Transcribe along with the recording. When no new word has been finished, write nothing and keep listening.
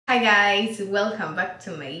Hi guys, welcome back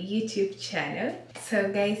to my YouTube channel.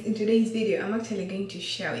 So guys, in today's video I'm actually going to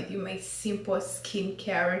share with you my simple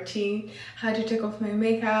skincare routine, how to take off my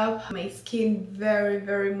makeup, my skin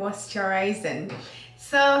very moisturized and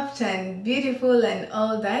soft and beautiful and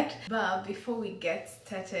all that. But before we get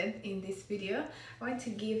started in this video, I want to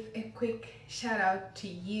give a quick shout out to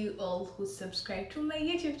you all who subscribe to my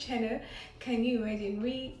YouTube channel. Can you imagine,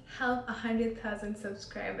 we have 100,000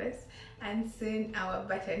 subscribers and soon our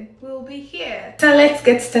button will be here. So let's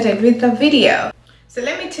get started with the video. So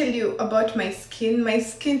let me tell you about my skin. My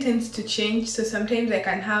skin tends to change, so sometimes I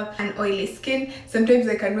can have an oily skin, sometimes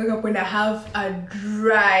I can wake up when I have a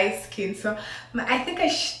dry skin. So I think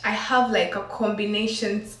I have like a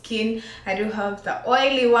combination skin. I do have the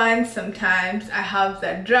oily one, sometimes I have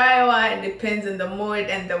the dry one. It depends on the mood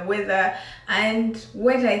and the weather and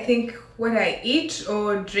what I eat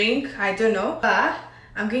or drink, I don't know. But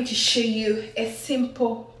I'm going to show you a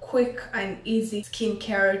simple, quick and easy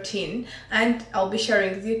skincare routine, and I'll be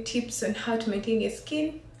sharing with you tips on how to maintain your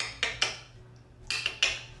skin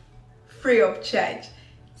free of charge.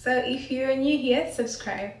 So if you're new here,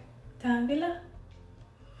 subscribe down below.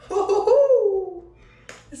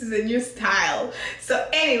 This is a new style. So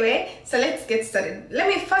anyway, so let's get started.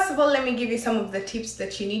 First of all, let me give you some of the tips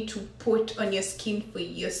that you need to put on your skin for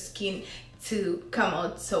your skin to come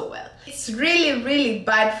out so well. It's really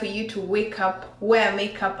bad for you to wake up, wear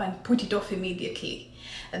makeup and put it off immediately.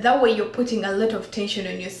 That way you're putting a lot of tension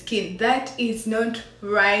on your skin. That is not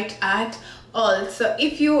right at all. So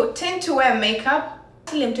if you tend to wear makeup,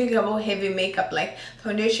 I'm talking about heavy makeup like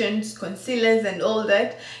foundations, concealers and all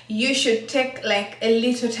that, you should take like a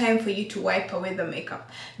little time for you to wipe away the makeup.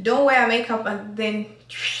 Don't wear makeup and then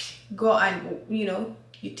go and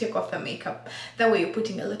you take off the makeup. That way you're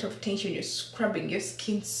putting a lot of tension, you're scrubbing your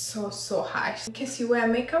skin so harsh. In case you wear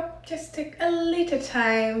makeup, just take a little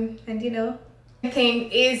time. And the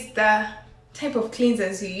thing is the type of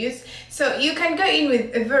cleansers you use. So you can go in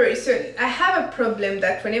with a VERA. So I have a problem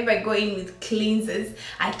that whenever I go in with cleansers,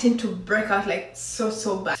 I tend to break out like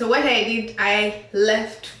so bad. So what I did, I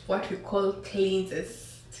left what we call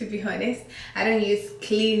cleansers. To be honest, I don't use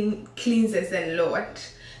cleansers a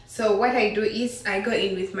lot. So what I do is I go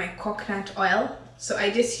in with my coconut oil. So I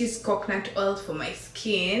just use coconut oil for my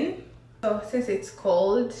skin. So since it's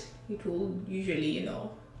cold, it will usually,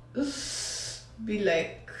 be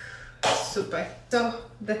like super. So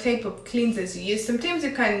the type of cleansers you use, sometimes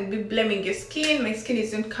you can be blaming your skin. My skin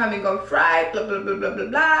isn't coming off right, blah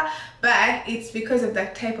blah, but it's because of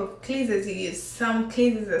that type of cleansers you use. Some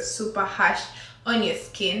cleansers are super harsh on your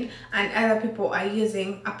skin, and other people are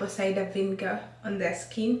using apple cider vinegar on their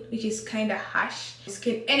skin, which is kind of harsh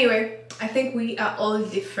skin. Anyway, I think we are all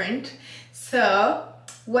different. So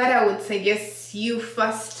what I would suggest, you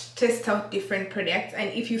first test out different products,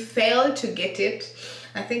 and if you fail to get it,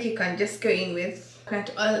 I think you can just go in with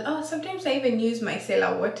coconut oil. Oh, sometimes I even use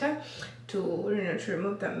micellar water to to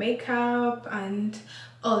remove the makeup and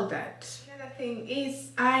all that. Another thing is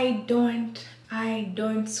I don't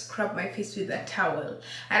scrub my face with a towel.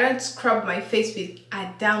 I don't scrub my face with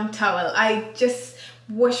a damn towel. I just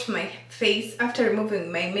wash my face after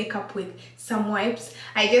removing my makeup with some wipes.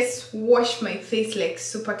 I just wash my face like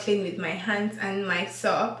super clean with my hands and my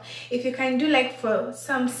soap. If you can do like for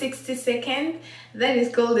some 60 seconds, that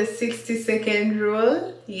is called the 60-second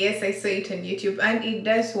rule. Yes, I saw it on YouTube and it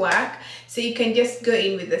does work. So you can just go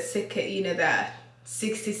in with the the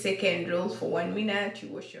 60-second rule for 1 minute. You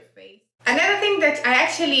wash your face. Another thing that I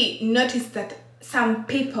actually noticed that some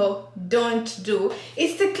people don't do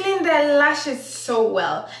is to clean their lashes so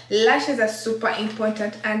well. Lashes are super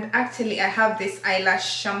important, and actually I have this eyelash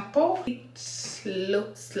shampoo. It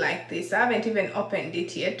looks like this. I haven't even opened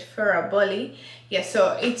it yet. VERA. Yeah,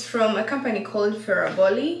 so it's from a company called VERA.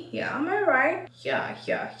 Yeah, am I right? Yeah,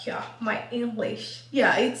 my English.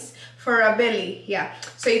 Yeah, it's VERA. Yeah,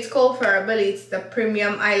 so it's called VERA. It's the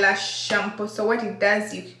premium eyelash shampoo. So what it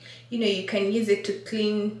does, you can use it to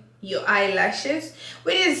clean your eyelashes,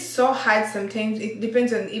 which is so hard sometimes. It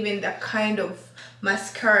depends on even the kind of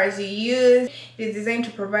mascaras you use. It is designed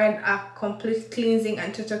to provide a complete cleansing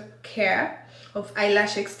and total care of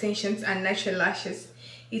eyelash extensions and natural lashes.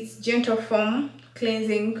 Its gentle foam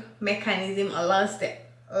cleansing mechanism allows the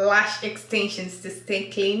lash extensions to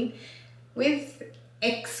stay clean with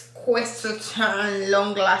exquisite and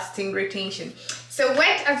long-lasting retention. So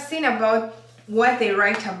what I've seen about what they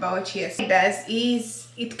write about here, it does is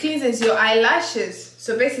it cleanses your eyelashes.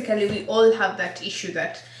 So basically we all have that issue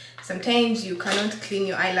that sometimes you cannot clean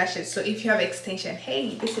your eyelashes. So if you have extension,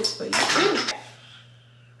 hey, this is for you.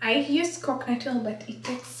 I use coconut oil, but it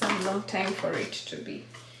takes some long time for it to be.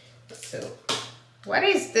 So What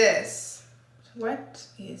is this? What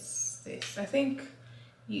is this? I think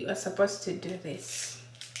you are supposed to do this.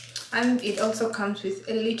 And it also comes with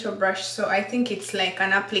a little brush, so I think it's like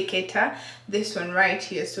an applicator, this one right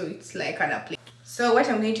here, so it's like an applicator. So what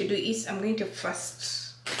I'm going to do is I'm going to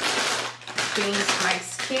first cleanse my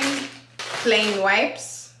skin. Plain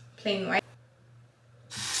wipes, plain wipes.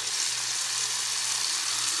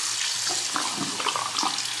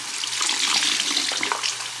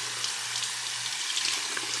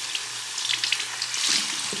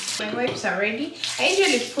 My wipes are ready. I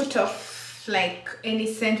usually put off like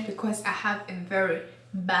any scent because I have a very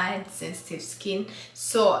bad sensitive skin,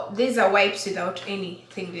 so these are wipes without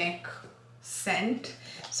anything like scent.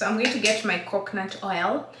 So I'm going to get my coconut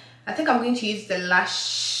oil. I think I'm going to use the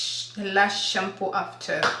lash shampoo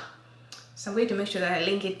after, so I'm going to make sure that I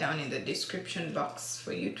link it down in the description box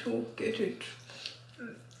for you to get it.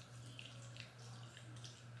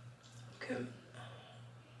 Okay.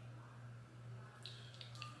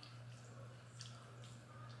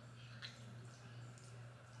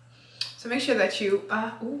 So make sure that you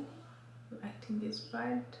are, oh, lighting is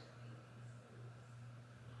bad.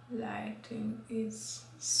 Lighting is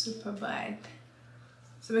super bad.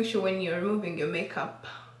 So make sure when you're removing your makeup.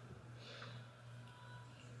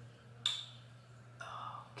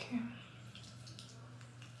 Okay.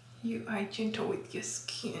 You are gentle with your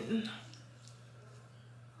skin.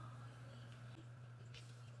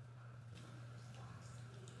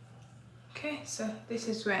 Okay, so this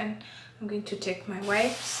is when I'm going to take my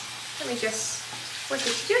wipes. Let me just put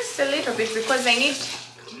it just a little bit because I need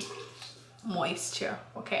moisture.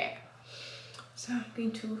 Okay, so I'm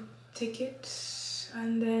going to take it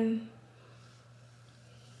and then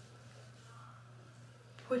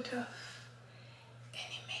put off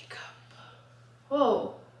any makeup.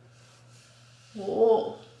 Whoa,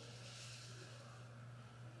 whoa.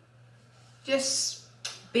 Just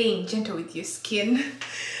being gentle with your skin.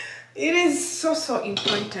 It is so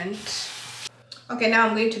important. Okay, now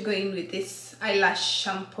I'm going to go in with this eyelash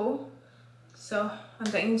shampoo. So on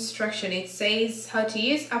the instruction it says how to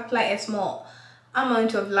use. Apply a small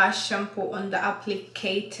amount of lash shampoo on the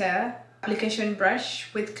application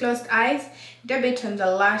brush with closed eyes. Dab it on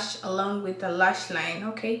the lash along with the lash line.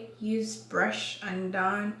 Okay, use brush and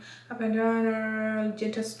down, up and down,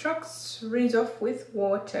 gentle strokes. Rinse off with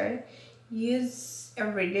water. Use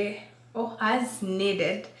every day or as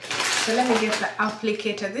needed. So let me get the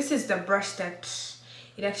applicator. This is the brush that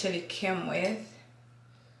it actually came with.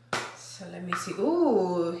 So let me see.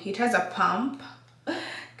 Ooh, it has a pump.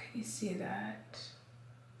 Can you see that?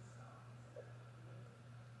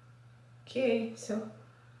 Okay, so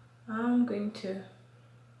I'm going to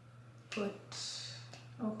put,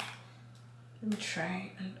 oh, let me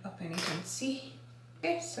try and open it and see.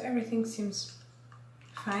 Okay, so everything seems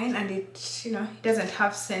fine, and it, you know, it doesn't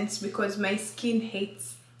have scents because my skin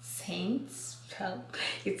hates scents. So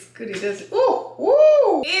it's good. It doesn't.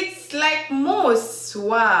 Oh, it's like mousse.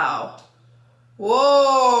 Wow.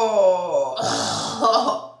 Whoa.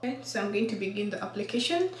 Okay, so I'm going to begin the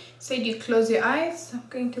application. Said you close your eyes. I'm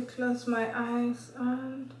going to close my eyes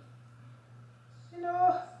and, you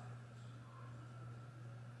know,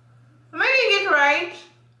 am I doing it right?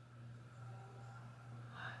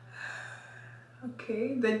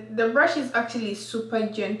 Okay, the brush is actually super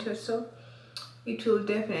gentle, so it will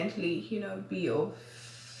definitely, you know, be of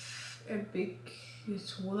a big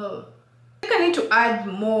use. Well, I think I need to add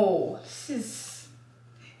more. This is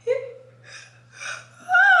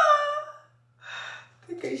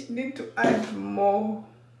I think I need to add more.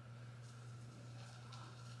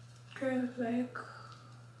 Okay, like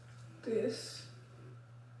this.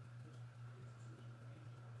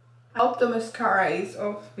 I hope the mascara is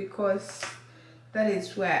off because that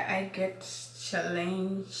is where I get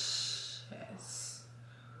challenged. Yes.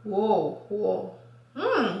 Whoa.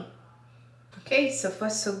 Okay, so far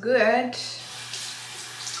so good.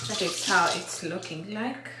 That is how it's looking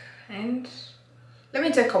like. And let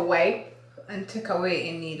me take a wipe and take away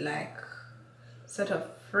any like sort of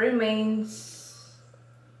remains.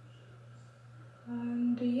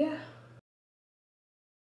 And yeah.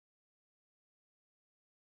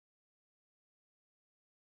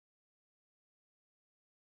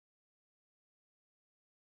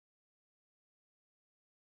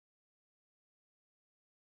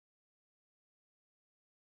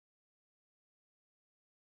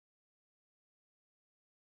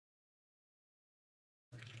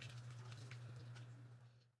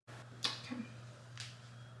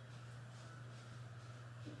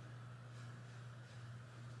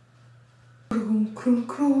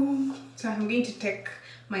 So I'm going to take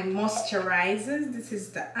my moisturizers. This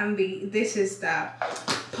is the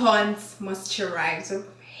Pond's moisturizer.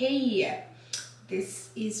 Hey, this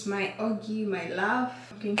is my Oggy, my love.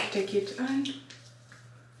 I'm going to take it on.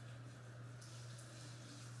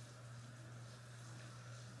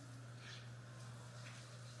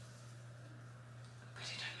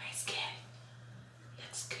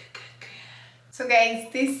 So guys,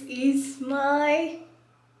 this is my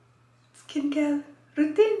skincare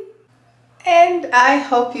routine and I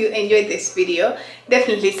hope you enjoyed this video.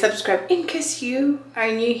 Definitely subscribe in case you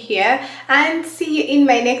are new here and see you in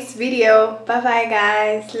my next video. Bye bye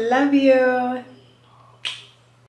guys, love you.